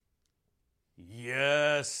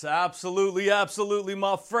Yes, absolutely,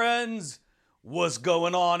 my friends. What's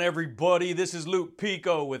going on, everybody? This is Luke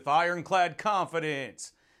Pico with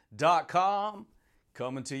IroncladConfidence.com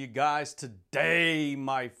coming to you guys today,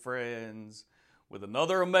 my friends, with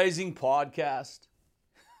another amazing podcast.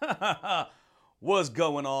 What's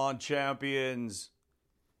going on, champions?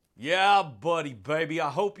 Yeah, buddy, baby. I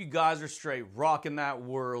hope you guys are straight rocking that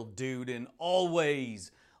world, dude, and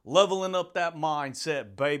always leveling up that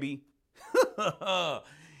mindset, baby.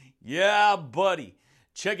 Yeah, buddy.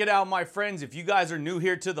 Check it out, my friends. If you guys are new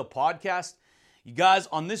here to the podcast, you guys,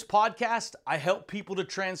 on this podcast, I help people to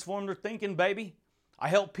transform their thinking, baby. I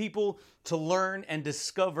help people to learn and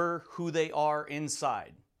discover who they are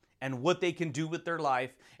inside and what they can do with their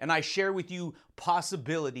life. And I share with you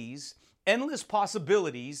possibilities, endless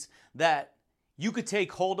possibilities that you could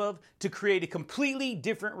take hold of to create a completely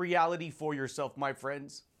different reality for yourself, my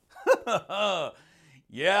friends.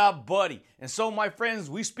 Yeah, buddy. And so, my friends,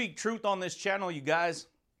 we speak truth on this channel, you guys.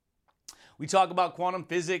 We talk about quantum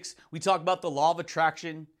physics. We talk about the law of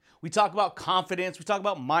attraction. We talk about confidence. We talk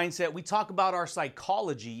about mindset. We talk about our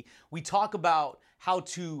psychology. We talk about how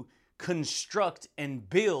to construct and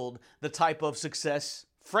build the type of success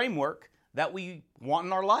framework that we want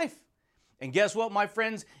in our life. And guess what, my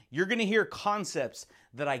friends? You're going to hear concepts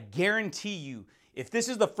that I guarantee you, if this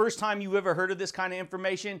is the first time you ever heard of this kind of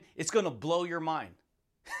information, it's going to blow your mind.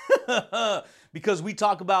 Because we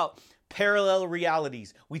talk about parallel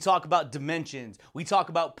realities, we talk about dimensions, we talk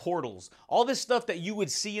about portals, all this stuff that you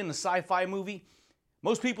would see in a sci-fi movie.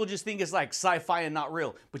 Most people just think it's like sci-fi and not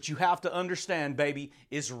real, but you have to understand, baby,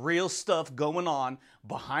 it's real stuff going on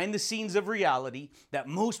behind the scenes of reality that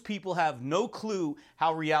most people have no clue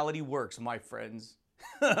how reality works, my friends.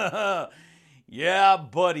 Yeah,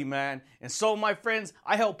 buddy, man. And so, my friends,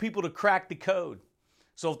 I help people to crack the code.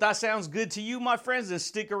 So if that sounds good to you, my friends, then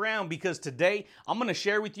stick around, because today I'm going to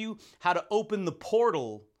share with you how to open the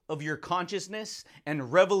portal of your consciousness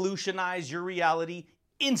and revolutionize your reality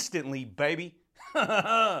instantly, baby.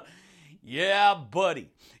 Yeah,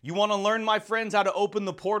 buddy. You want to learn, my friends, how to open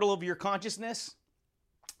the portal of your consciousness?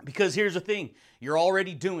 Because here's the thing, you're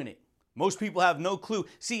already doing it. Most people have no clue.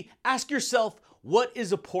 See, ask yourself, what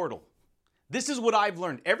is a portal? This is what I've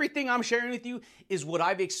learned. Everything I'm sharing with you is what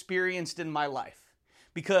I've experienced in my life.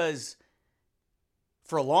 Because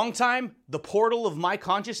for a long time, the portal of my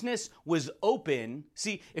consciousness was open.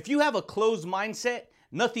 See, if you have a closed mindset,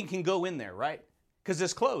 nothing can go in there, right? Because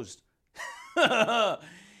it's closed. Yeah,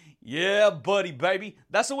 buddy, baby.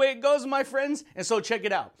 That's the way it goes, my friends. And so check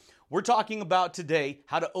it out. We're talking about today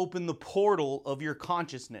how to open the portal of your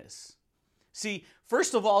consciousness. See,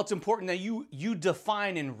 first of all, it's important that you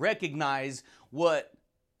define and recognize what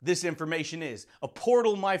this information is. A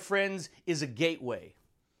portal, my friends, is a gateway.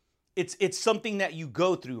 It's something that you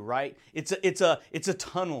go through, right? It's a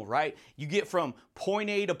tunnel, right? You get from point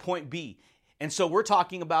A to point B. And so we're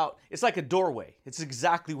talking about, it's like a doorway. It's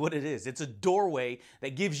exactly what it is. It's a doorway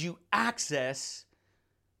that gives you access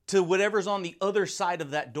to whatever's on the other side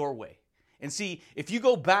of that doorway. And see, if you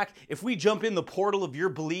go back, if we jump in the portal of your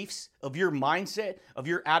beliefs, of your mindset, of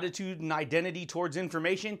your attitude and identity towards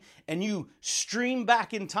information, and you stream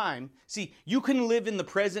back in time, see, you can live in the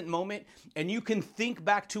present moment and you can think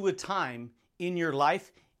back to a time in your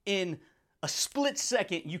life. In a split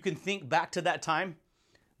second, you can think back to that time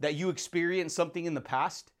that you experienced something in the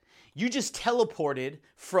past. You just teleported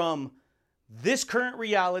from this current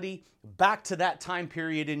reality back to that time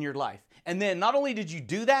period in your life. And then not only did you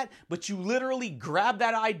do that, but you literally grabbed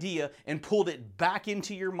that idea and pulled it back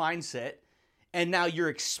into your mindset. And now you're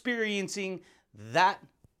experiencing that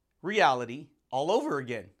reality all over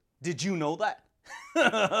again. Did you know that?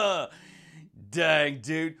 Dang,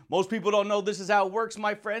 dude. Most people don't know this is how it works,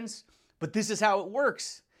 my friends. But this is how it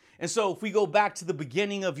works. And so if we go back to the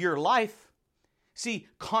beginning of your life, see,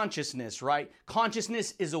 consciousness, right?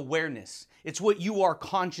 Consciousness is awareness. It's what you are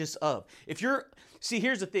conscious of. See,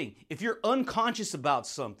 here's the thing. If you're unconscious about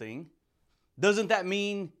something, doesn't that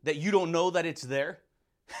mean that you don't know that it's there?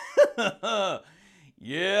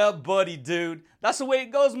 Yeah, buddy, dude. That's the way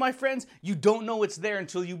it goes, my friends. You don't know it's there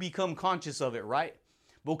until you become conscious of it, right?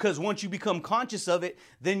 Because once you become conscious of it,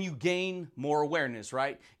 then you gain more awareness,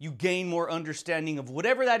 right? You gain more understanding of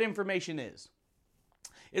whatever that information is.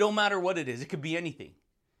 It don't matter what it is. It could be anything.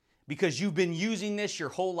 Because you've been using this your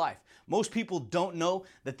whole life. Most people don't know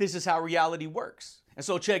that this is how reality works. And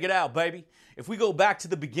so check it out, baby. If we go back to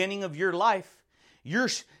the beginning of your life, you're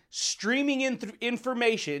streaming in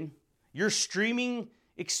information, you're streaming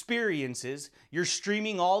experiences, you're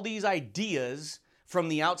streaming all these ideas from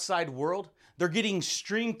the outside world. They're getting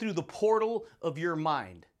streamed through the portal of your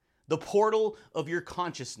mind. the portal of your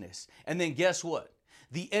consciousness. And then guess what?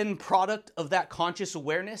 The end product of that conscious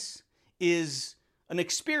awareness is an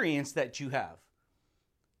experience that you have.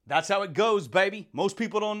 That's how it goes, baby. Most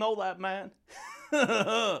people don't know that, man.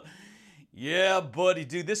 Yeah, buddy,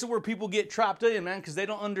 dude. This is where people get trapped in, man, because they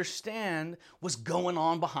don't understand what's going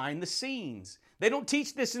on behind the scenes. They don't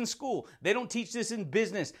teach this in school. They don't teach this in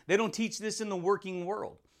business. They don't teach this in the working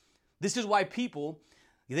world. This is why people,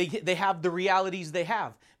 they have the realities they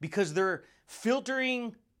have, because they're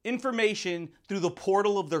filtering information through the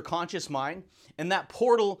portal of their conscious mind. And that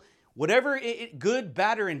portal, whatever good,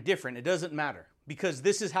 bad, or indifferent, it doesn't matter, because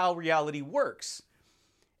this is how reality works.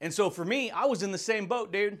 And so for me, I was in the same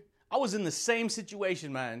boat, dude. I was in the same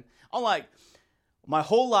situation, man. I'm like, my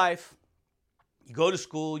whole life, you go to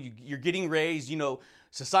school, you're getting raised, you know,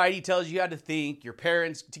 society tells you how to think, your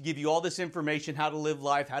parents to give you all this information, how to live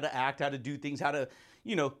life, how to act, how to do things, how to,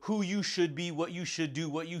 you know, who you should be, what you should do,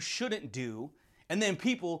 what you shouldn't do. And then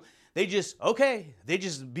people,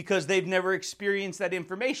 because they've never experienced that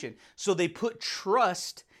information. So they put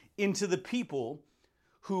trust into the people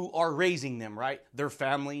who are raising them, right? Their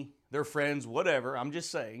family, their friends, whatever, I'm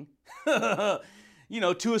just saying, you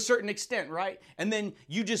know, to a certain extent, right? And then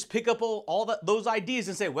you just pick up those ideas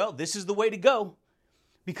and say, well, this is the way to go,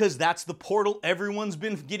 because that's the portal everyone's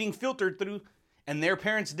been getting filtered through, and their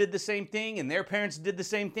parents did the same thing, and their parents did the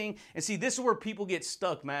same thing. And see, this is where people get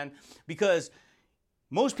stuck, man, because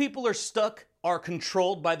most people are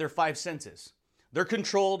controlled by their five senses. They're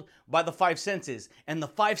controlled by the five senses, and the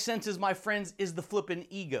five senses, my friends, is the flippin'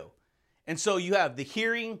 ego. And so you have the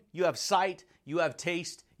hearing, you have sight, you have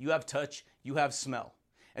taste, you have touch, you have smell.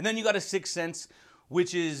 And then you got a sixth sense,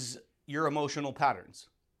 which is your emotional patterns.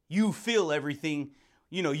 You feel everything,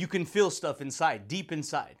 you know, you can feel stuff inside, deep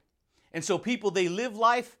inside. And so people, they live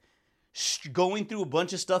life going through a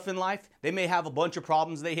bunch of stuff in life. They may have a bunch of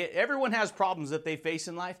problems they hit. Everyone has problems that they face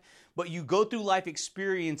in life, but you go through life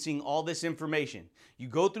experiencing all this information. You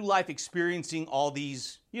go through life experiencing all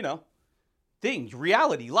these, you know, things,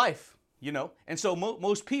 reality, life. You know, and so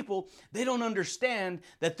most people, they don't understand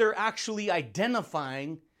that they're actually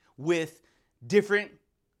identifying with different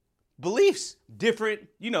beliefs, different,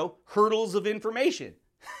 you know, hurdles of information.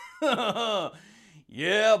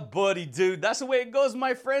 Yeah, buddy, dude. That's the way it goes,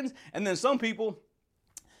 my friends. And then some people,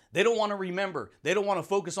 they don't want to remember. They don't want to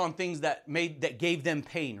focus on things that gave them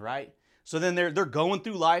pain, right? So then they're going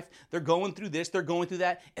through life. They're going through this. They're going through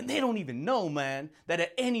that. And they don't even know, man, that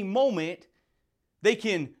at any moment they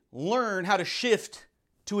can learn how to shift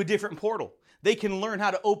to a different portal. They can learn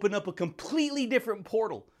how to open up a completely different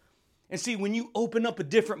portal. And see, when you open up a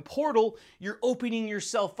different portal, you're opening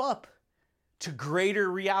yourself up to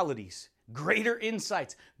greater realities, greater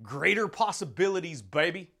insights, greater possibilities,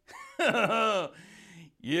 baby.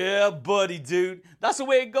 Yeah, buddy, dude. That's the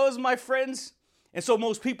way it goes, my friends. And so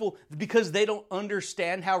most people, because they don't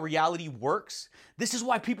understand how reality works, this is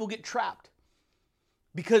why people get trapped.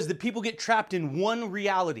 Because the people get trapped in one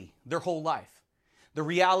reality their whole life. The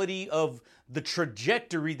reality of the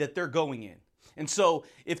trajectory that they're going in. And so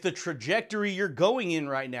if the trajectory you're going in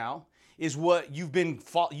right now is what you've been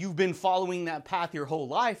following that path your whole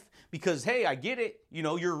life, because, hey, I get it. You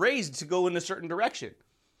know, you're raised to go in a certain direction.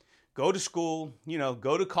 Go to school, you know,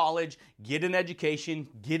 go to college, get an education,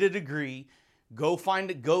 get a degree, go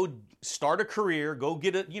start a career, go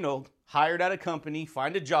get hired at a company,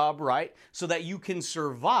 find a job, right? So that you can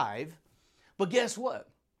survive. But guess what?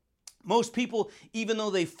 Most people, even though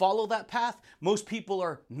they follow that path, most people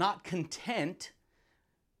are not content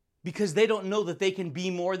because they don't know that they can be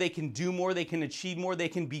more, they can do more, they can achieve more, they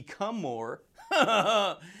can become more.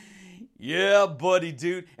 Yeah, buddy,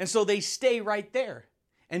 dude. And so they stay right there.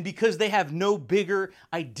 And because they have no bigger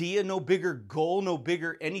idea, no bigger goal, no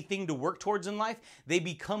bigger anything to work towards in life, they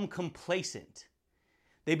become complacent.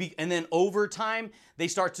 And then over time, they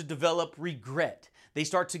start to develop regret. They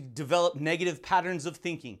start to develop negative patterns of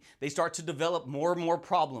thinking. They start to develop more and more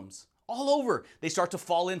problems all over. They start to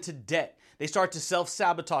fall into debt. They start to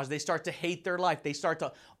self-sabotage. They start to hate their life. They start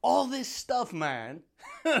to, all this stuff, man.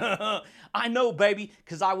 I know, baby,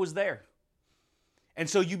 because I was there. And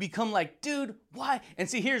so you become like, dude, why? And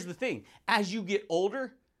see, here's the thing. As you get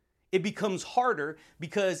older, it becomes harder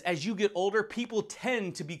because as you get older, people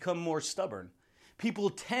tend to become more stubborn. People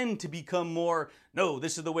tend to become more, no,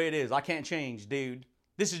 this is the way it is. I can't change, dude.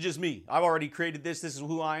 This is just me. I've already created this. This is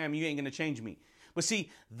who I am. You ain't going to change me. But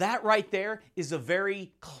see, that right there is a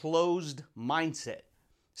very closed mindset.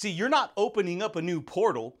 See, you're not opening up a new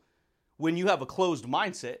portal when you have a closed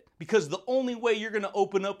mindset, because the only way you're going to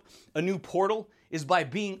open up a new portal is by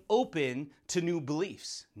being open to new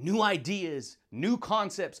beliefs, new ideas, new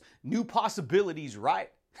concepts, new possibilities,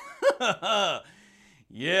 right?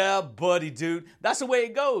 Yeah, buddy, dude. That's the way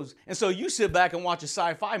it goes. And so you sit back and watch a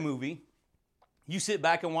sci-fi movie. You sit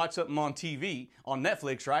back and watch something on TV, on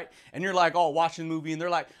Netflix, right? And you're like, all watching the movie, and they're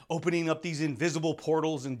like opening up these invisible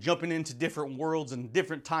portals and jumping into different worlds and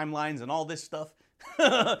different timelines and all this stuff.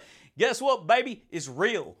 Guess what, baby? It's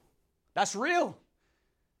real. That's real.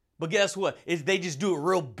 But guess what? They just do it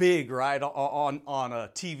real big, right? On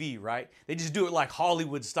TV, right? They just do it like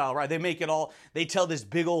Hollywood style, right? They make it all, they tell this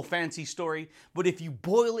big old fancy story. But if you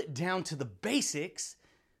boil it down to the basics,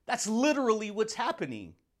 that's literally what's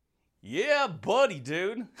happening. Yeah, buddy,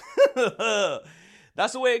 dude.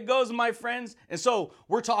 That's the way it goes, my friends. And so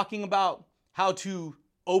we're talking about how to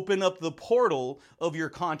open up the portal of your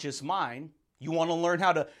conscious mind. You want to learn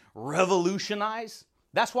how to revolutionize?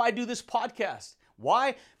 That's why I do this podcast.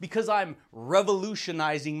 Why? Because I'm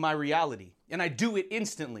revolutionizing my reality, and I do it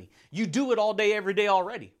instantly. You do it all day, every day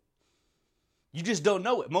already. You just don't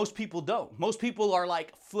know it. Most people don't. Most people are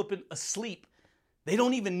like flipping asleep. They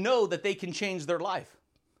don't even know that they can change their life.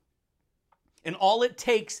 And all it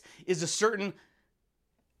takes is a certain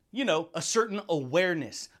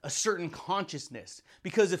awareness, a certain consciousness.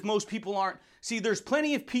 Because if most people aren't, there's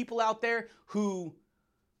plenty of people out there who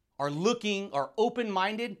are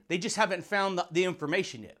open-minded. They just haven't found the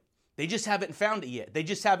information yet. They just haven't found it yet. They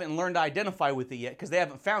just haven't learned to identify with it yet because they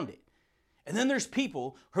haven't found it. And then there's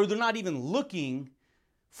people who they're not even looking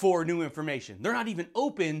for new information. They're not even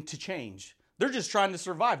open to change. They're just trying to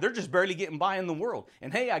survive. They're just barely getting by in the world.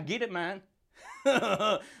 And hey, I get it, man.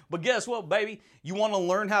 But guess what, baby? You want to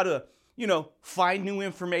learn how to, find new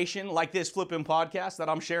information like this flipping podcast that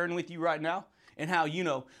I'm sharing with you right now? And how,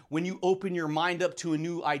 when you open your mind up to a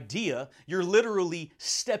new idea, you're literally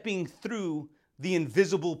stepping through the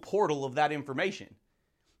invisible portal of that information.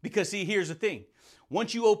 Because here's the thing.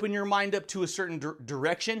 Once you open your mind up to a certain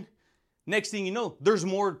direction, next thing you know, there's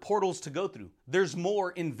more portals to go through. There's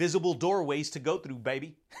more invisible doorways to go through,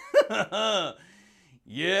 baby.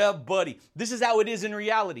 Yeah, buddy. This is how it is in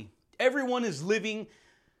reality. Everyone is living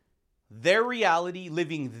their reality,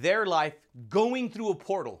 living their life, going through a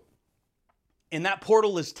portal. And that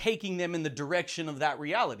portal is taking them in the direction of that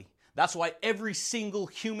reality. That's why every single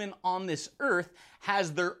human on this earth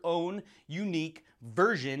has their own unique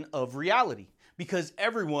version of reality. Because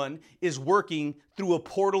everyone is working through a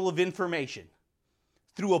portal of information,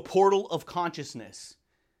 through a portal of consciousness,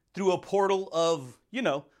 through a portal of,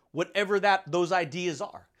 whatever those ideas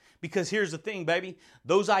are. Because here's the thing, baby.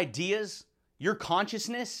 Those ideas, your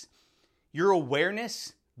consciousness, your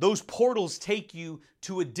awareness, those portals take you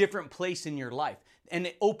to a different place in your life. And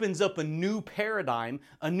it opens up a new paradigm,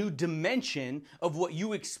 a new dimension of what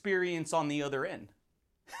you experience on the other end.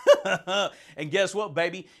 And guess what,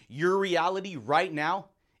 baby? Your reality right now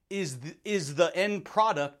is the end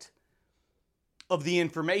product of the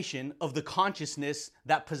information, of the consciousness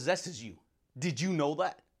that possesses you. Did you know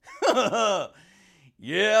that?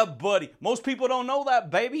 Yeah, buddy. Most people don't know that,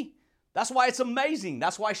 baby. That's why it's amazing.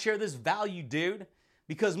 That's why I share this value, dude.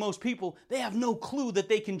 Because most people, they have no clue that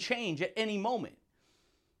they can change at any moment.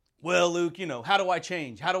 Well, Luke, how do I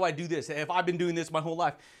change? How do I do this? If I've been doing this my whole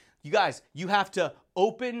life. You guys, you have to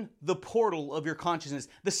open the portal of your consciousness.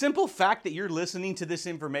 The simple fact that you're listening to this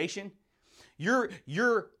information,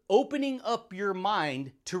 you're opening up your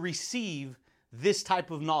mind to receive this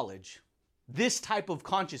type of knowledge, this type of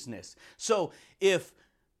consciousness. So if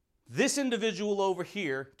this individual over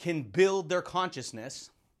here can build their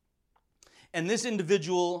consciousness, and this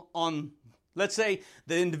individual let's say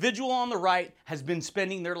the individual on the right has been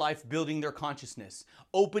spending their life building their consciousness,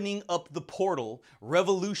 opening up the portal,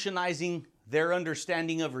 revolutionizing their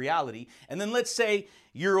understanding of reality. And then let's say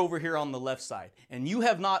you're over here on the left side and you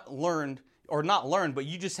have not learned, but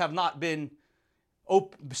you just have not been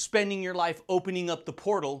spending your life opening up the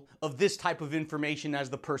portal of this type of information as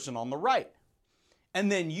the person on the right.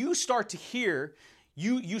 And then you start to hear,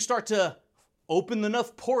 you start to open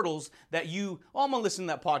enough portals that I'm going to listen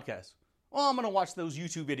to that podcast. Oh, I'm going to watch those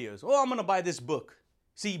YouTube videos. Oh, I'm going to buy this book.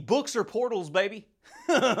 See, books are portals, baby.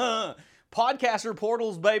 Podcasts are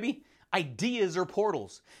portals, baby. Ideas are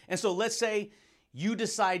portals. And so let's say you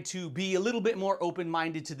decide to be a little bit more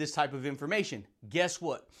open-minded to this type of information. Guess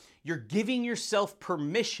what? You're giving yourself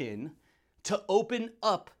permission to open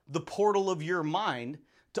up the portal of your mind,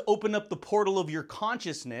 to open up the portal of your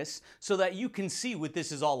consciousness so that you can see what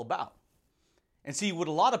this is all about. And see, what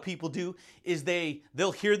a lot of people do is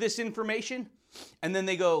they'll hear this information and then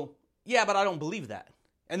they go, yeah, but I don't believe that.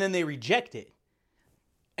 And then they reject it.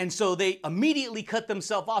 And so they immediately cut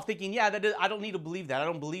themselves off thinking, yeah, I don't need to believe that. I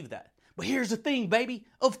don't believe that. But here's the thing, baby.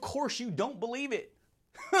 Of course you don't believe it.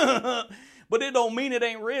 But it don't mean it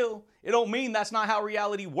ain't real. It don't mean that's not how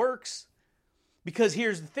reality works. Because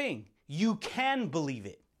here's the thing. You can believe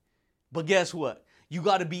it. But guess what? You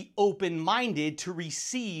got to be open-minded to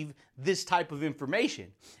receive this type of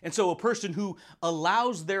information. And so a person who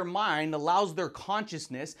allows their mind, allows their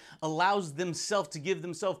consciousness, allows themselves to give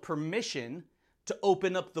themselves permission to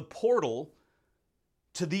open up the portal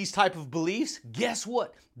to these type of beliefs, guess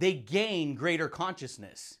what? They gain greater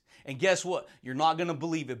consciousness. And guess what? You're not going to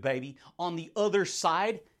believe it, baby. On the other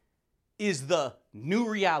side is the new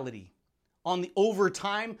reality. Over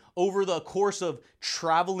time, over the course of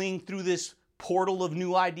traveling through this portal of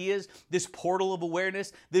new ideas, this portal of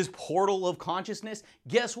awareness, this portal of consciousness,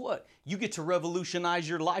 guess what? You get to revolutionize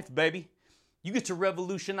your life, baby. You get to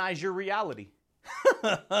revolutionize your reality.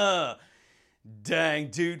 Dang,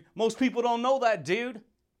 dude. Most people don't know that, dude.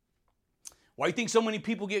 Why do you think so many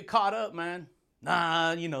people get caught up, man?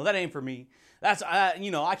 Nah, that ain't for me.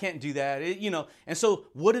 I can't do that. And so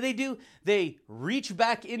what do? They reach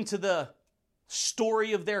back into the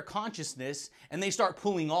story of their consciousness and they start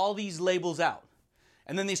pulling all these labels out.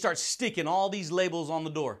 And then they start sticking all these labels on the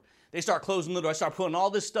door. They start closing the door. I start putting all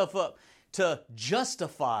this stuff up to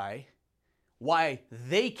justify why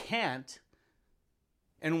they can't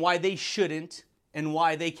and why they shouldn't and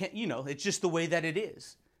why they can't. It's just the way that it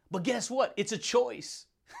is. But guess what? It's a choice.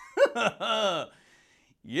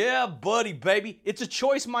 Yeah, buddy, baby. It's a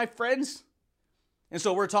choice, my friends. And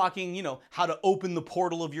so we're talking, how to open the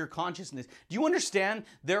portal of your consciousness. Do you understand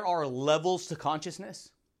there are levels to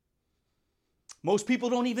consciousness? Most people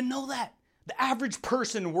don't even know that. The average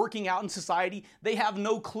person working out in society, they have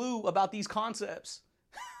no clue about these concepts.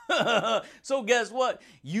 So guess what?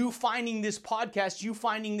 You finding this podcast, you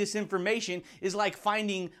finding this information is like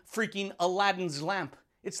finding freaking Aladdin's lamp.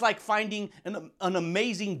 It's like finding an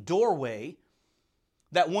amazing doorway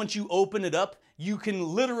that once you open it up, you can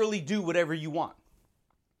literally do whatever you want.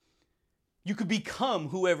 You could become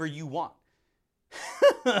whoever you want.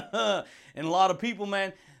 And a lot of people,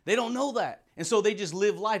 man, they don't know that. And so they just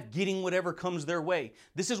live life getting whatever comes their way.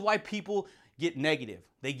 This is why people get negative.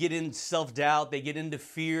 They get in self-doubt, they get into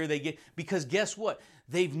fear, because guess what?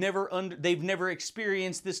 They've never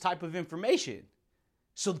experienced this type of information.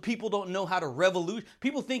 So people don't know how to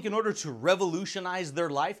people think in order to revolutionize their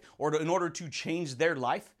life or in order to change their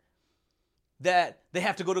life, that they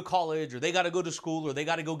have to go to college or they got to go to school or they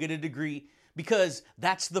got to go get a degree because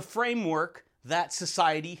that's the framework that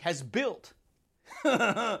society has built.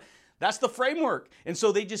 That's the framework. And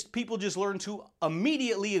so people just learn to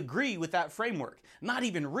immediately agree with that framework, not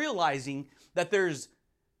even realizing that there's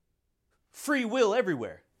free will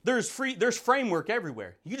everywhere. There's framework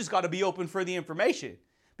everywhere. You just got to be open for the information.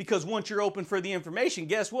 Because once you're open for the information,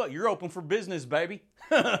 guess what? You're open for business, baby.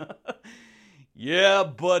 Yeah,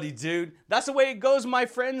 buddy, dude. That's the way it goes, my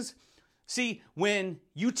friends. See, when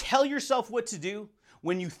you tell yourself what to do,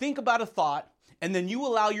 when you think about a thought, and then you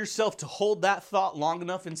allow yourself to hold that thought long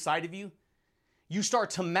enough inside of you, you start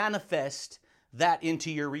to manifest that into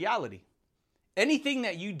your reality. Anything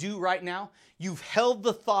that you do right now, you've held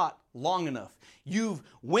the thought long enough. You've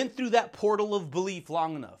went through that portal of belief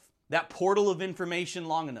long enough, that portal of information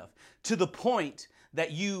long enough, to the point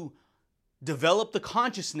that you develop the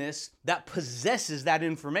consciousness that possesses that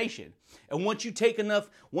information. And once you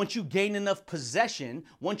gain enough possession,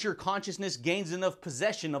 once your consciousness gains enough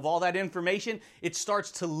possession of all that information, it starts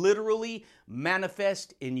to literally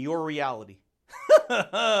manifest in your reality.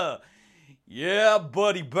 Yeah,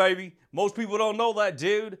 buddy, baby. Most people don't know that,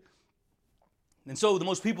 dude. And so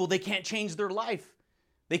most people, they can't change their life.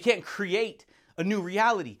 They can't create a new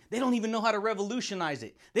reality. They don't even know how to revolutionize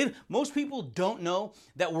it. Most people don't know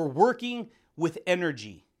that we're working with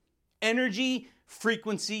energy. Energy,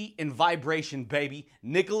 frequency, and vibration, baby.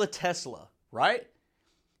 Nikola Tesla, right?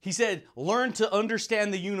 He said, learn to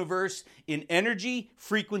understand the universe in energy,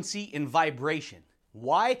 frequency, and vibration.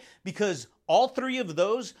 Why? Because all three of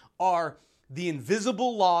those are the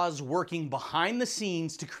invisible laws working behind the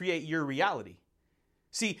scenes to create your reality.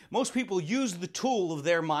 See, most people use the tool of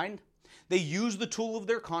their mind. They use the tool of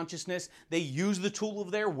their consciousness. They use the tool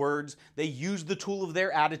of their words. They use the tool of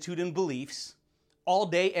their attitude and beliefs all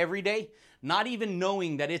day, every day, not even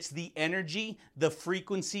knowing that it's the energy, the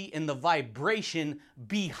frequency, and the vibration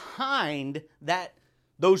behind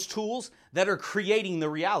those tools that are creating the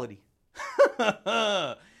reality.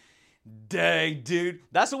 Dang, dude.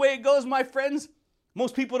 That's the way it goes, my friends.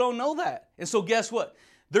 Most people don't know that. And so guess what?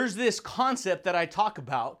 There's this concept that I talk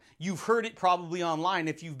about. You've heard it probably online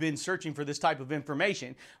if you've been searching for this type of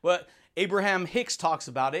information. But Abraham Hicks talks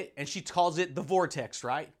about it, and she calls it the vortex,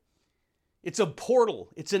 right? It's a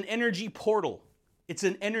portal. It's an energy portal. It's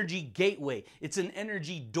an energy gateway. It's an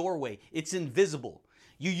energy doorway. It's invisible.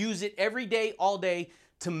 You use it every day, all day,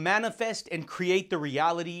 to manifest and create the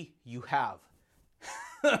reality you have.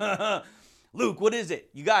 Luke, what is it?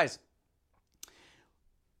 You guys,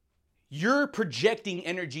 you're projecting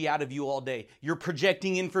energy out of you all day. You're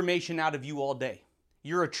projecting information out of you all day.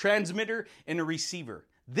 You're a transmitter and a receiver.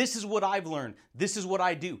 This is what I've learned. This is what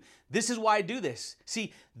I do. This is why I do this.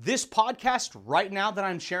 See, this podcast right now that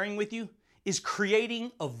I'm sharing with you is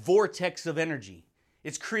creating a vortex of energy.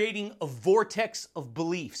 It's creating a vortex of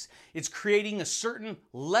beliefs. It's creating a certain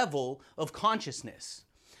level of consciousness.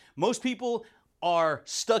 Most people are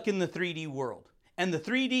stuck in the 3D world. And the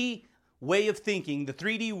 3D way of thinking, the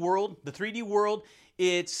 3D world,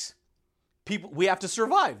 it's people, we have to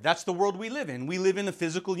survive. That's the world we live in. We live in a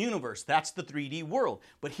physical universe. That's the 3D world.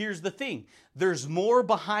 But here's the thing. There's more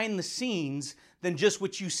behind the scenes than just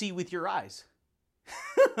what you see with your eyes.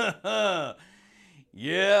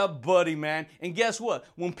 Yeah, buddy, man. And guess what?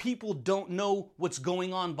 When people don't know what's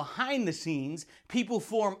going on behind the scenes, people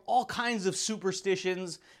form all kinds of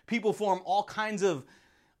superstitions. People form all kinds of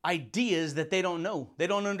ideas that they don't know. They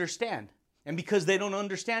don't understand. And because they don't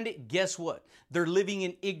understand it, guess what? They're living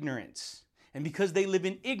in ignorance. And because they live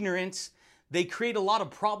in ignorance, they create a lot of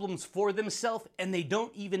problems for themselves and they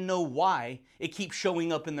don't even know why it keeps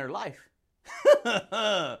showing up in their life.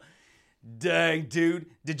 Dang, dude.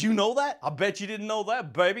 Did you know that? I bet you didn't know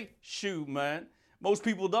that, baby. Shoot, man. Most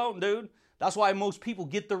people don't, dude. That's why most people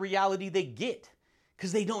get the reality they get,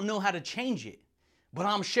 because they don't know how to change it. But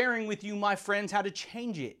I'm sharing with you, my friends, how to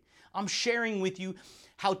change it. I'm sharing with you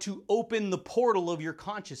how to open the portal of your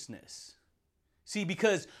consciousness. See,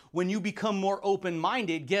 because when you become more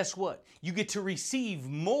open-minded, guess what? You get to receive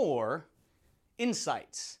more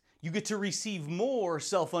insights. You get to receive more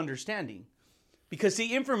self-understanding. Because,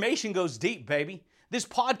 see, information goes deep, baby. This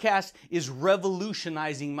podcast is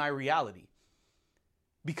revolutionizing my reality.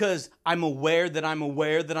 Because I'm aware that I'm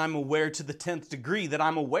aware that I'm aware to the 10th degree that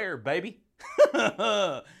I'm aware, baby.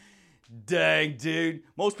 Dang, dude.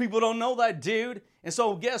 Most people don't know that, dude. And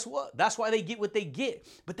so guess what? That's why they get what they get.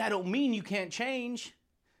 But that don't mean you can't change.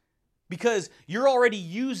 Because you're already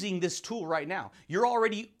using this tool right now. You're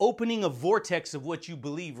already opening a vortex of what you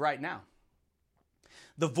believe right now.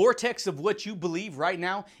 The vortex of what you believe right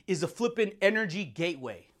now is a flippin' energy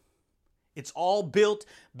gateway. It's all built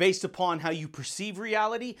based upon how you perceive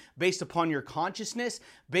reality, based upon your consciousness,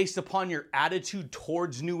 based upon your attitude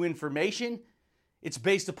towards new information. It's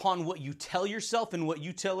based upon what you tell yourself and what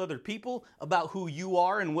you tell other people about who you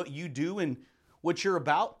are and what you do and what you're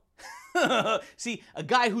about. See, a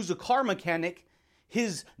guy who's a car mechanic,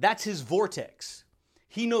 that's his vortex.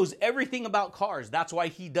 He knows everything about cars. That's why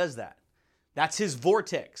he does that. That's his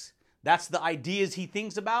vortex. That's the ideas he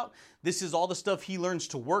thinks about. This is all the stuff he learns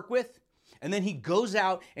to work with. And then he goes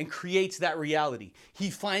out and creates that reality. He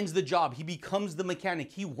finds the job. He becomes the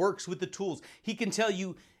mechanic. He works with the tools. He can tell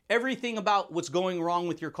you everything about what's going wrong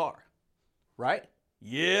with your car. Right?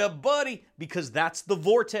 Yeah, buddy. Because that's the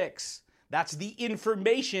vortex. That's the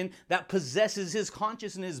information that possesses his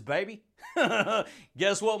consciousness, baby.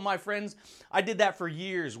 Guess what, my friends? I did that for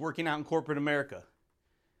years working out in corporate America.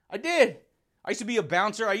 I did. I used to be a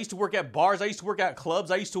bouncer. I used to work at bars. I used to work at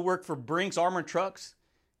clubs. I used to work for Brinks Armored Trucks.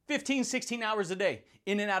 15, 16 hours a day,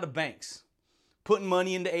 in and out of banks. Putting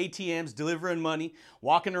money into ATMs, delivering money,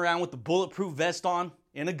 walking around with the bulletproof vest on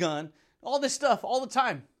and a gun. All this stuff all the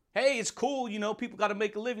time. Hey, it's cool, people got to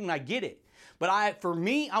make a living, and I get it. But for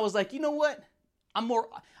me, I was like, you know what? I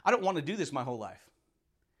don't want to do this my whole life.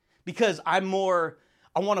 Because I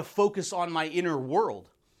want to focus on my inner world.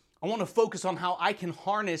 I want to focus on how I can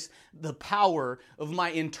harness the power of my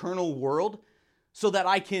internal world so that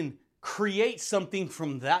I can create something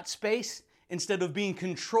from that space instead of being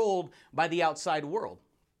controlled by the outside world.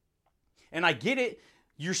 And I get it.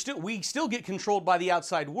 We still get controlled by the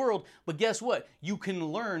outside world, but guess what? You can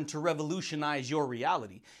learn to revolutionize your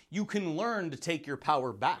reality. You can learn to take your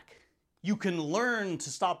power back. You can learn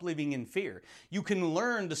to stop living in fear. You can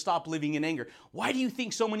learn to stop living in anger. Why do you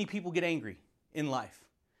think so many people get angry in life?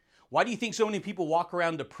 Why do you think so many people walk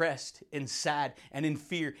around depressed and sad and in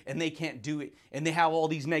fear and they can't do it and they have all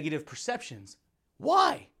these negative perceptions?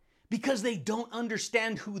 Why? Because they don't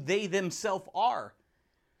understand who they themselves are.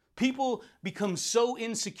 People become so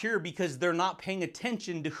insecure because they're not paying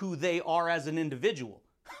attention to who they are as an individual.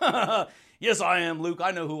 Yes, I am, Luke.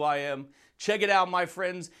 I know who I am. Check it out, my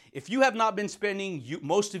friends. If you have not been spending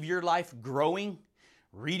most of your life growing,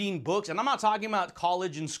 reading books, and I'm not talking about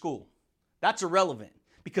college and school. That's irrelevant.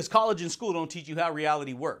 Because college and school don't teach you how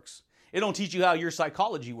reality works. It don't teach you how your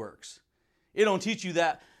psychology works. It don't teach you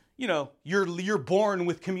that, you're born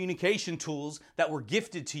with communication tools that were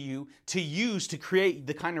gifted to you to use to create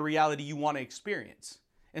the kind of reality you want to experience.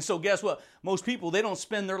 And so guess what? Most people, they don't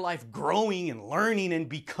spend their life growing and learning and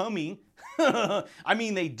becoming. I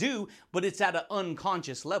mean, they do, but it's at an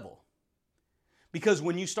unconscious level. Because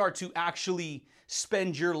when you start to actually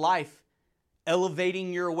spend your life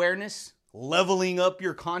elevating your awareness, leveling up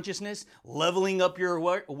your consciousness, leveling up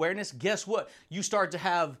your awareness, guess what? You start to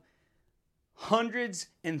have hundreds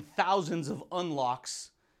and thousands of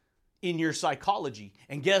unlocks in your psychology.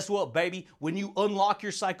 And guess what, baby? When you unlock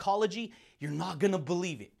your psychology, you're not going to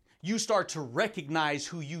believe it. You start to recognize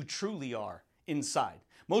who you truly are inside.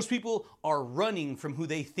 Most people are running from who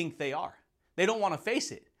they think they are. They don't want to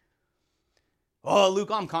face it. Oh, Luke,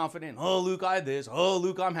 I'm confident. Oh, Luke, I this. Oh,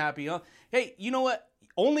 Luke, I'm happy. Hey, you know what?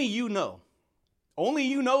 Only you know. Only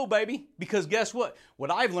you know, baby. Because guess what? What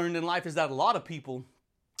I've learned in life is that a lot of people,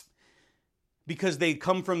 because they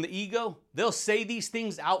come from the ego, they'll say these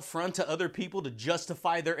things out front to other people to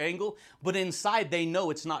justify their angle, but inside they know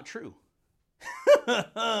it's not true.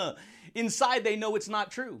 Inside they know it's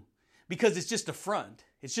not true because it's just a front.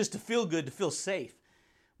 It's just to feel good, to feel safe.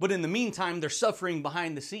 But in the meantime, they're suffering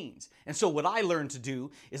behind the scenes. And so what I learned to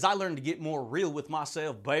do is I learned to get more real with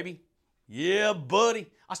myself, baby. Yeah,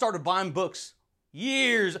 buddy. I started buying books.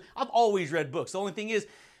 Years. I've always read books. The only thing is,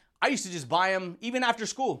 I used to just buy them even after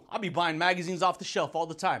school. I'd be buying magazines off the shelf all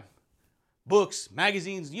the time. Books,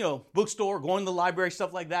 magazines, bookstore, going to the library,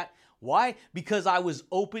 stuff like that. Why? Because I was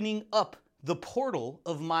opening up the portal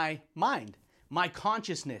of my mind, my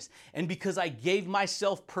consciousness. And because I gave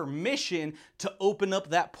myself permission to open up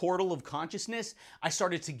that portal of consciousness, I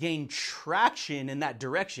started to gain traction in that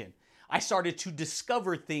direction. I started to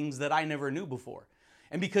discover things that I never knew before.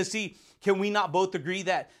 And because, see, can we not both agree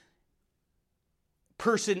that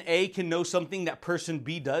person A can know something that person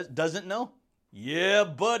B doesn't know? Yeah,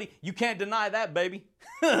 buddy. You can't deny that, baby.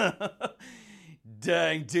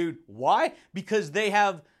 Dang, dude. Why? Because they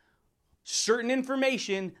have certain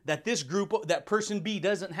information that that person B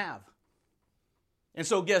doesn't have. And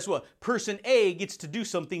so guess what? Person A gets to do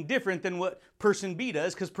something different than what person B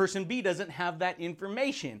does because person B doesn't have that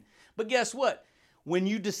information. But guess what? When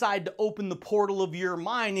you decide to open the portal of your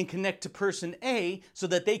mind and connect to person A so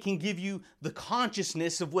that they can give you the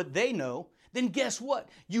consciousness of what they know, then guess what?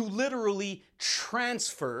 You literally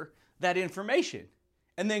transfer that information.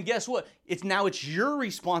 And then guess what? It's your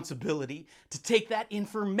responsibility to take that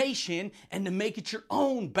information and to make it your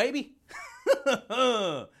own, baby.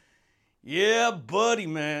 Yeah, buddy,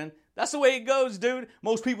 man. That's the way it goes, dude.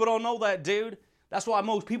 Most people don't know that, dude. That's why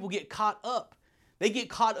most people get caught up. They get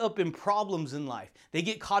caught up in problems in life. They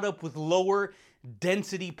get caught up with lower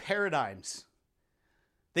density paradigms.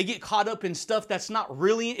 They get caught up in stuff that's not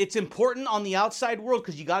really, it's important on the outside world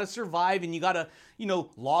because you got to survive and you got to,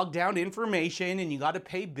 log down information and you got to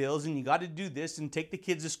pay bills and you got to do this and take the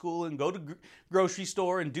kids to school and go to grocery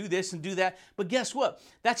store and do this and do that. But guess what?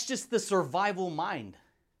 That's just the survival mind.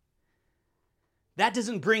 That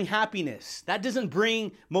doesn't bring happiness. That doesn't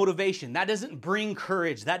bring motivation. That doesn't bring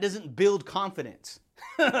courage. That doesn't build confidence.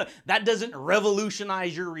 That doesn't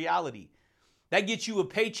revolutionize your reality. That gets you a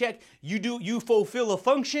paycheck. You fulfill a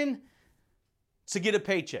function to get a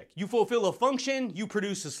paycheck. You fulfill a function, you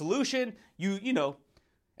produce a solution,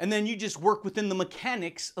 and then you just work within the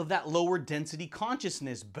mechanics of that lower density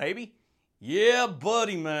consciousness, baby. Yeah,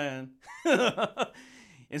 buddy, man.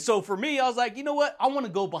 And so for me, I was like, you know what? I want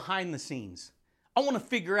to go behind the scenes. I want to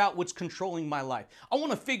figure out what's controlling my life. I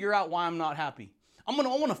want to figure out why I'm not happy. I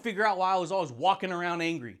want to figure out why I was always walking around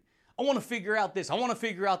angry. I want to figure out this. I want to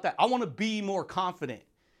figure out that. I want to be more confident.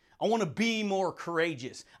 I want to be more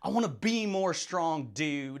courageous. I want to be more strong,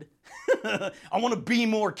 dude. I want to be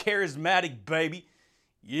more charismatic, baby.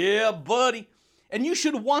 Yeah, buddy. And you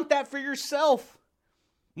should want that for yourself.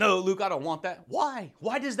 No, Luke, I don't want that. Why?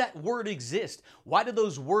 Why does that word exist? Why do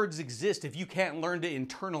those words exist if you can't learn to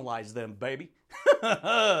internalize them, baby?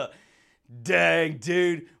 Dang,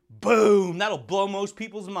 dude. Boom. That'll blow most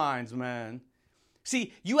people's minds, man.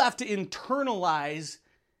 See, you have to internalize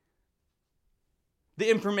the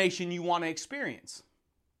information you want to experience.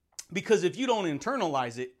 Because if you don't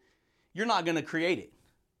internalize it, you're not going to create it.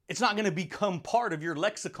 It's not going to become part of your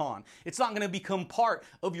lexicon. It's not going to become part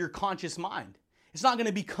of your conscious mind. It's not going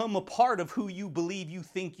to become a part of who you believe you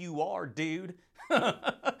think you are, dude.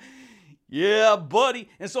 Yeah, buddy.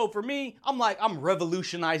 And so for me, I'm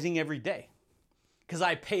revolutionizing every day because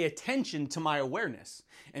I pay attention to my awareness.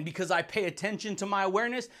 And because I pay attention to my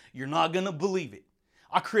awareness, you're not going to believe it.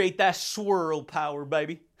 I create that swirl power,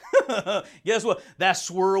 baby. Guess what? That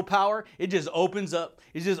swirl power, it just opens up.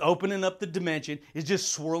 It's just opening up the dimension. It's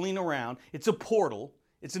just swirling around. It's a portal.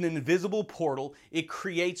 It's an invisible portal. It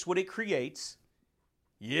creates what it creates.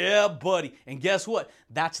 Yeah, buddy. And guess what?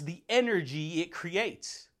 That's the energy it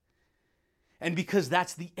creates. And because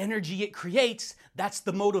that's the energy it creates, that's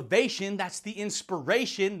the motivation, that's the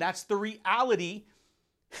inspiration, that's the reality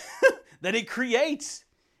that it creates.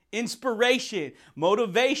 Inspiration,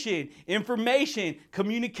 motivation, information,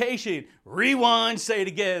 communication. Rewind, say it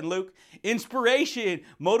again, Luke. Inspiration,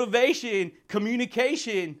 motivation,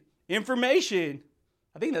 communication, information.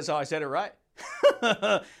 I think that's how I said it right.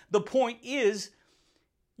 The point is,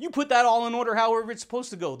 you put that all in order however it's supposed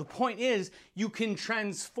to go. The point is, you can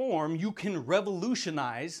transform, you can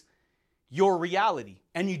revolutionize your reality.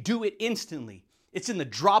 And you do it instantly. It's in the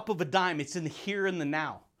drop of a dime. It's in the here and the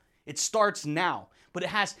now. It starts now. But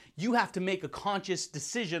you have to make a conscious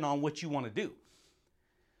decision on what you want to do.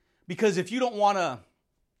 Because if you don't want to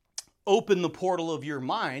open the portal of your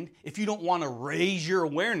mind, if you don't want to raise your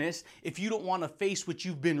awareness, if you don't want to face what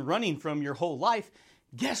you've been running from your whole life,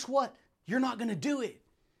 guess what? You're not going to do it.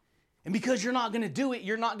 And because you're not going to do it,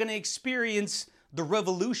 you're not going to experience the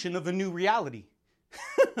revolution of a new reality.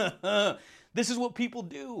 This is what people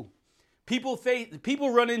do. People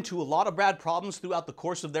run into a lot of bad problems throughout the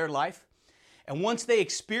course of their life. And once they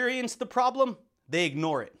experience the problem, they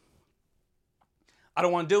ignore it. I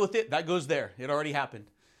don't want to deal with it. That goes there. It already happened.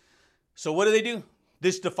 So what do?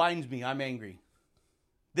 This defines me. I'm angry.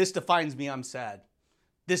 This defines me. I'm sad.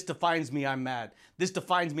 This defines me. I'm mad. This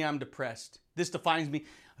defines me. I'm depressed. This defines me.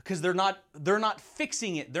 Because they're not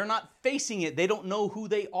fixing it. They're not facing it. They don't know who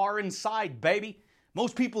they are inside, baby.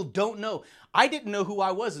 Most people don't know. I didn't know who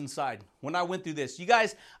I was inside when I went through this. You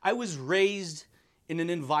guys, I was raised in an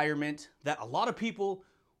environment that a lot of people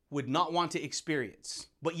would not want to experience.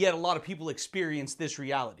 But yet a lot of people experience this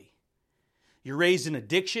reality. You're raised in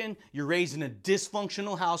addiction. You're raised in a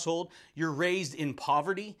dysfunctional household. You're raised in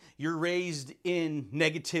poverty. You're raised in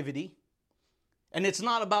negativity. And it's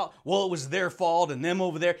not about, well, it was their fault and them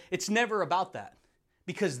over there. It's never about that.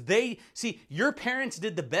 Because your parents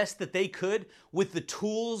did the best that they could with the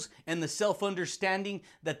tools and the self-understanding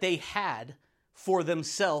that they had for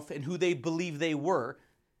themselves and who they believe they were.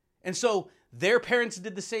 And so their parents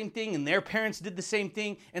did the same thing and their parents did the same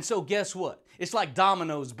thing. And so guess what? It's like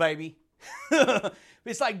dominoes, baby.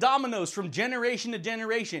 It's like dominoes from generation to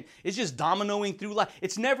generation. It's just dominoing through life.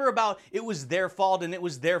 It's never about it was their fault and it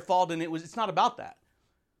was their fault and it's not about that.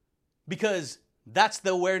 Because that's the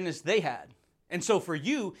awareness they had. And so for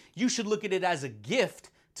you should look at it as a gift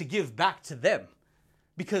to give back to them.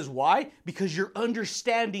 Because why? Because you're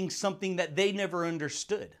understanding something that they never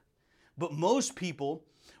understood. But most people,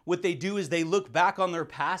 what they do is they look back on their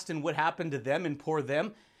past and what happened to them and poor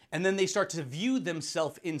them, and then they start to view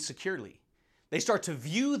themselves insecurely. They start to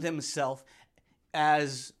view themselves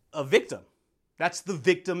as a victim. That's the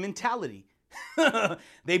victim mentality.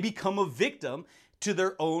 They become a victim to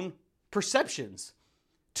their own perceptions,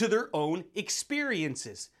 to their own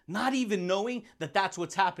experiences, not even knowing that that's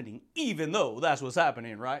what's happening, even though that's what's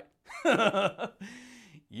happening, right?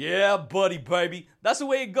 Yeah, buddy, baby. That's the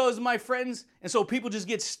way it goes, my friends. And so people just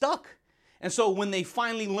get stuck. And so when they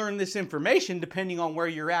finally learn this information, depending on where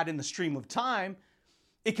you're at in the stream of time,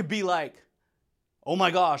 it could be like, oh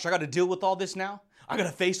my gosh, I got to deal with all this now. I got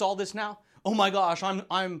to face all this now. Oh my gosh,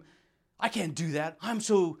 I can't do that.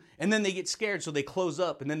 And then they get scared, so they close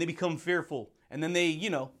up, and then they become fearful. And then they,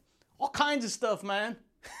 all kinds of stuff, man.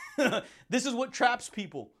 This is what traps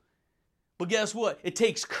people. But guess what? It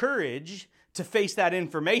takes courage to face that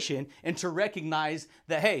information and to recognize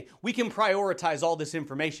that, hey, we can prioritize all this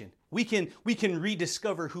information. We can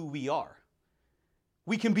rediscover who we are.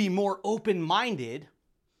 We can be more open-minded.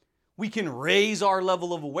 We can raise our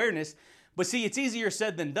level of awareness. But see, it's easier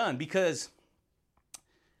said than done, because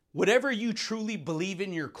whatever you truly believe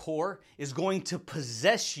in your core is going to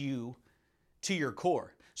possess you to your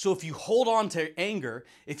core. So if you hold on to anger,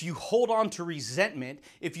 if you hold on to resentment,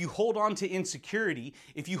 if you hold on to insecurity,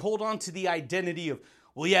 if you hold on to the identity of,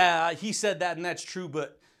 well, yeah, he said that and that's true,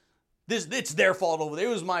 but it's their fault over there. It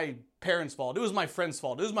was my parents' fault. It was my friend's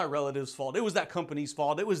fault. It was my relative's fault. It was that company's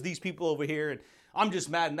fault. It was these people over here, and I'm just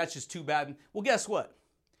mad and that's just too bad. Well, guess what?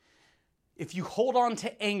 If you hold on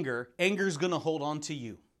to anger, anger's going to hold on to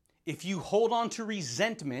you. If you hold on to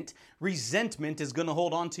resentment, resentment is going to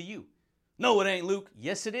hold on to you. No, it ain't, Luke.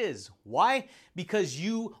 Yes, it is. Why? Because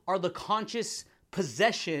you are the conscious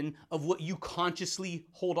possession of what you consciously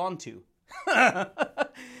hold on to.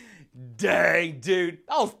 Dang, dude.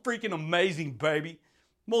 That was freaking amazing, baby.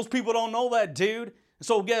 Most people don't know that, dude.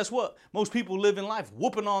 So guess what? Most people live in life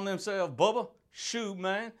whooping on themselves, Bubba. Shoot,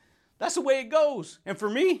 man. That's the way it goes. And for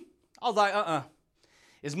me, I was like,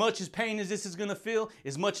 As much as pain as this is going to feel,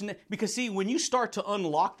 because see, when you start to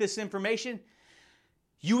unlock this information,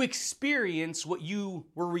 you experience what you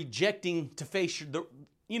were rejecting to face,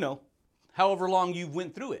 however long you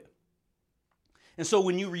went through it. And so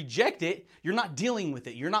when you reject it, you're not dealing with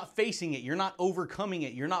it. You're not facing it. You're not overcoming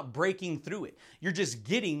it. You're not breaking through it. You're just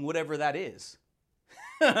getting whatever that is.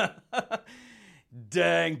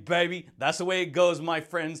 Dang, baby. That's the way it goes, my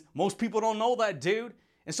friends. Most people don't know that, dude.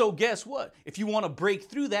 And so guess what? If you want to break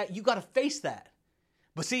through that, you got to face that.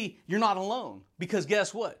 But see, you're not alone, because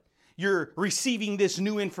guess what? You're receiving this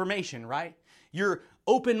new information, right? You're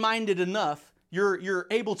open-minded enough. You're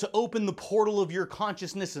able to open the portal of your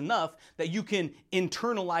consciousness enough that you can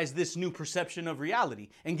internalize this new perception of reality.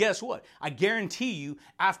 And guess what? I guarantee you,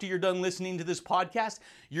 after you're done listening to this podcast,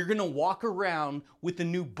 you're going to walk around with a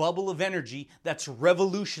new bubble of energy that's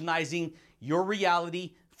revolutionizing your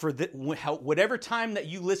reality. For whatever time that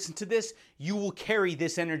you listen to this, you will carry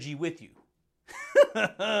this energy with you.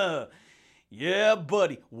 Yeah,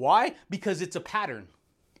 buddy. Why? Because it's a pattern.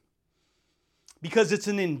 Because it's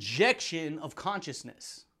an injection of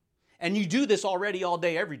consciousness. And you do this already all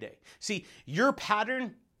day, every day. See, your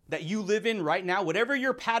pattern that you live in right now, whatever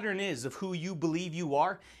your pattern is of who you believe you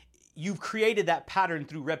are, you've created that pattern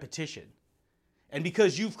through repetition. And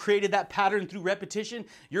because you've created that pattern through repetition,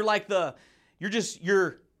 you're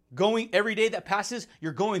going, every day that passes,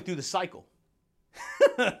 you're going through the cycle.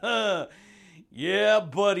 Yeah,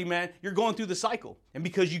 buddy, man. You're going through the cycle. And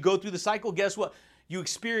because you go through the cycle, guess what? You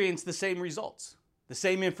experience the same results, the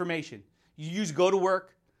same information. You go to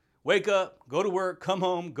work, wake up, go to work, come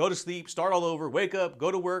home, go to sleep, start all over, wake up, go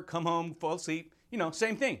to work, come home, fall asleep.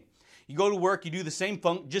 Same thing. You go to work, you do the same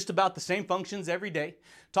just about the same functions every day,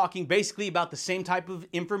 talking basically about the same type of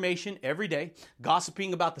information every day,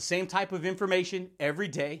 gossiping about the same type of information every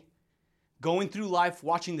day, going through life,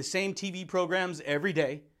 watching the same TV programs every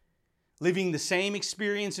day, living the same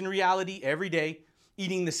experience in reality every day,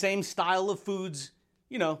 eating the same style of foods,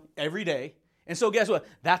 every day. And so guess what?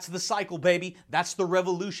 That's the cycle, baby. That's the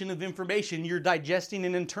revolution of information you're digesting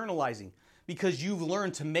and internalizing because you've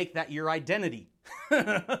learned to make that your identity.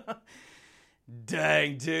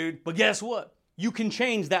 Dang, dude. But guess what? You can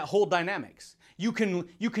change that whole dynamics. You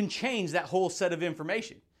can change that whole set of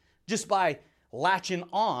information just by latching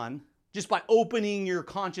on, just by opening your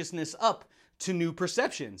consciousness up to new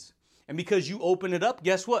perceptions. And because you open it up,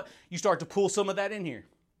 guess what? You start to pull some of that in here.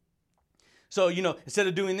 So, instead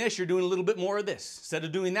of doing this, you're doing a little bit more of this. Instead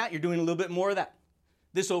of doing that, you're doing a little bit more of that.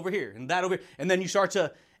 This over here and that over here. And then you start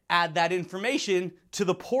to add that information to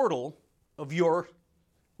the portal of your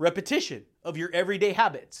repetition, of your everyday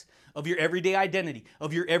habits, of your everyday identity,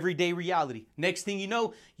 of your everyday reality. Next thing you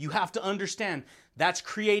know, you have to understand that's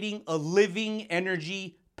creating a living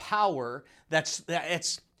energy power that's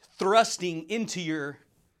thrusting into your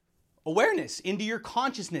awareness, into your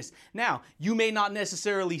consciousness. Now, you may not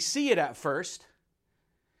necessarily see it at first.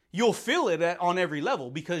 You'll feel it on every level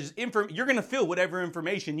because you're going to feel whatever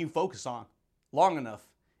information you focus on long enough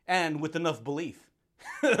and with enough belief.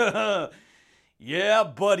 Yeah,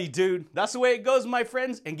 buddy, dude. That's the way it goes, my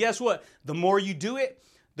friends. And guess what? The more you do it,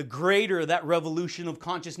 the greater that revolution of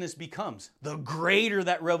consciousness becomes. The greater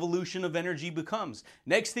that revolution of energy becomes.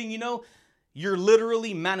 Next thing you know, you're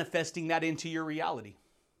literally manifesting that into your reality.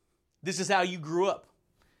 This is how you grew up.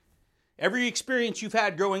 Every experience you've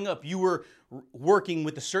had growing up, you were working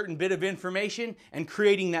with a certain bit of information and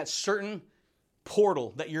creating that certain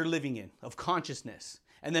portal that you're living in of consciousness.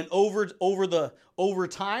 And then over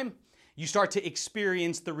time, you start to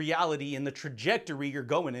experience the reality and the trajectory you're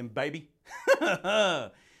going in, baby.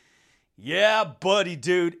 Yeah, buddy,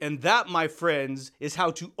 dude. And that, my friends, is how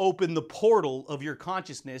to open the portal of your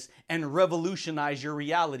consciousness and revolutionize your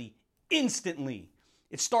reality instantly.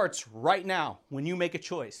 It starts right now when you make a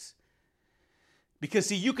choice. Because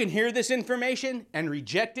see, you can hear this information and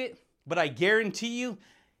reject it, but I guarantee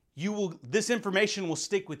you, this information will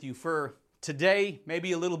stick with you for today,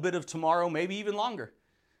 maybe a little bit of tomorrow, maybe even longer.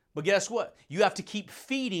 But guess what? You have to keep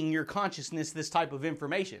feeding your consciousness this type of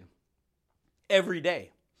information every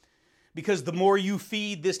day. Because the more you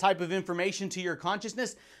feed this type of information to your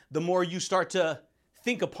consciousness, the more you start to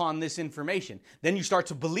think upon this information. Then you start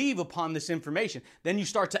to believe upon this information. Then you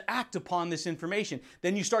start to act upon this information.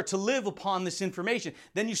 Then you start to live upon this information.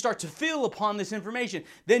 Then you start to feel upon this information.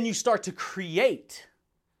 Then you start to create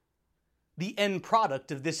the end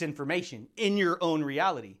product of this information in your own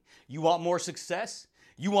reality. You want more success?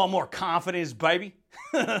 You want more confidence, baby?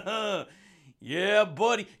 Yeah,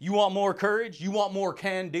 buddy. You want more courage? You want more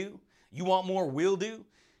can-do? You want more will-do?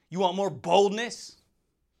 You want more boldness?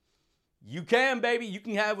 You can, baby. You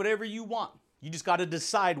can have whatever you want. You just got to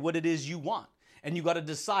decide what it is you want. And you got to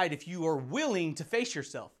decide if you are willing to face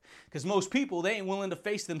yourself. Because most people, they ain't willing to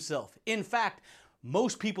face themselves. In fact,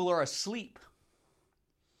 most people are asleep.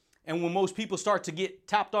 And when most people start to get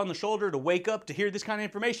tapped on the shoulder to wake up to hear this kind of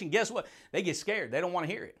information, guess what? They get scared. They don't want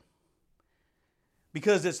to hear it.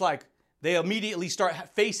 Because it's like they immediately start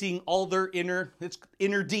facing all their inner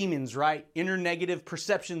demons, right? Inner negative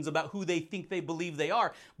perceptions about who they think they believe they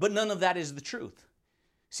are. But none of that is the truth.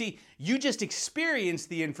 See, you just experience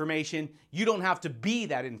the information. You don't have to be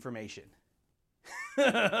that information.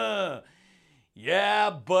 Yeah,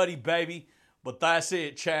 buddy, baby. But that's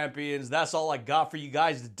it, champions. That's all I got for you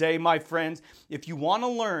guys today, my friends. If you want to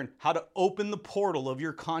learn how to open the portal of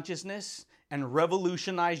your consciousness and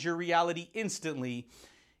revolutionize your reality instantly,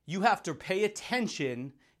 you have to pay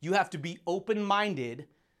attention. You have to be open-minded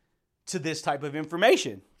to this type of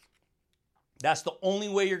information. That's the only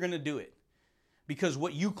way you're going to do it. Because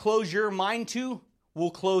what you close your mind to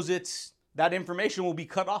will that information will be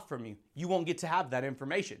cut off from you. You won't get to have that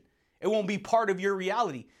information. It won't be part of your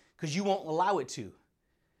reality because you won't allow it to.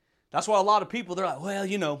 That's why a lot of people, they're like,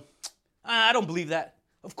 well, I don't believe that.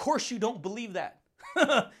 Of course you don't believe that.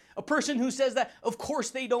 A person who says that, of course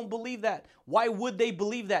they don't believe that. Why would they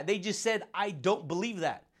believe that? They just said, I don't believe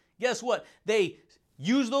that. Guess what? They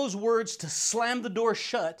use those words to slam the door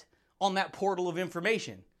shut on that portal of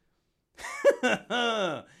information.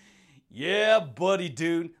 Yeah, buddy,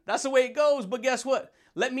 dude. That's the way it goes. But guess what?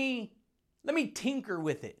 Let me tinker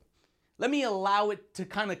with it. Let me allow it to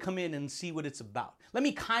kind of come in and see what it's about. Let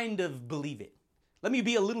me kind of believe it. Let me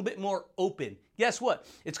be a little bit more open. Guess what?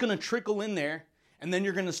 It's going to trickle in there, and then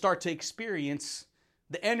you're going to start to experience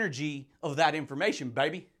the energy of that information,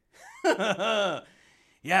 baby.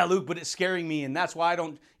 Yeah, Luke, but it's scaring me, and that's why I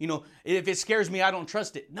don't, if it scares me, I don't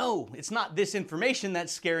trust it. No, it's not this information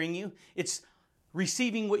that's scaring you. It's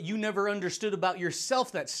receiving what you never understood about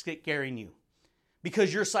yourself that's scaring you.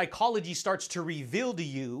 Because your psychology starts to reveal to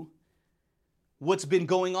you what's been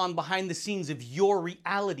going on behind the scenes of your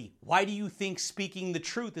reality. Why do you think speaking the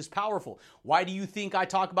truth is powerful? Why do you think I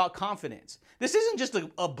talk about confidence? This isn't just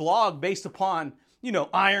a blog based upon,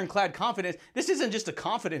 ironclad confidence. This isn't just a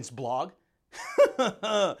confidence blog.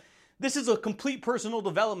 This is a complete personal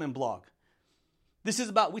development blog.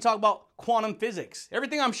 We talk about quantum physics.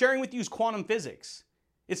 Everything I'm sharing with you is quantum physics.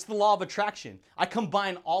 It's the law of attraction. I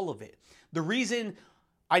combine all of it. The reason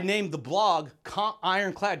I named the blog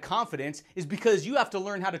Ironclad Confidence is because you have to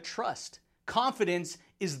learn how to trust. Confidence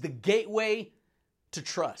is the gateway to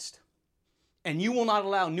trust. And you will not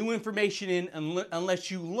allow new information in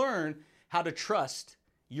unless you learn how to trust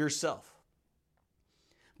yourself.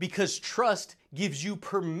 Because trust gives you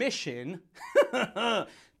permission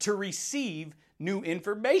to receive new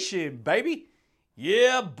information, baby.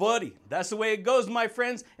 Yeah, buddy. That's the way it goes, my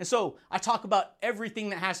friends. And so I talk about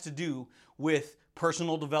everything that has to do with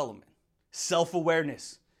personal development,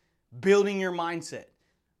 self-awareness, building your mindset,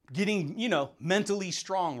 getting, mentally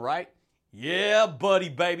strong, right? Yeah, buddy,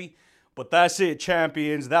 baby. But that's it,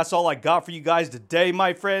 champions. That's all I got for you guys today,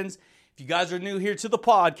 my friends. If you guys are new here to the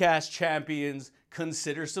podcast, champions,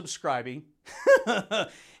 consider subscribing.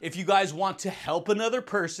 If you guys want to help another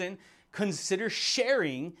person, consider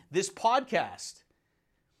sharing this podcast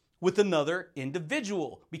with another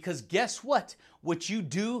individual. Because guess what? What you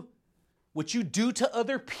do to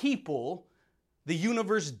other people, the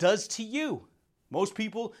universe does to you. Most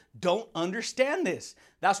people don't understand this.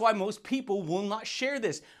 That's why most people will not share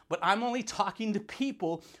this. But I'm only talking to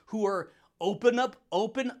people who are opened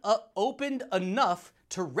enough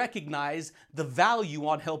to recognize the value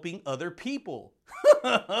on helping other people.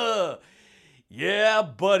 Yeah,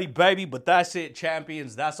 buddy, baby. But that's it,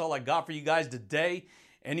 champions. That's all I got for you guys today.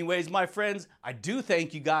 Anyways, my friends, I do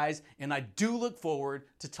thank you guys, and I do look forward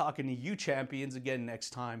to talking to you champions again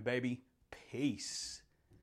next time, baby. Peace.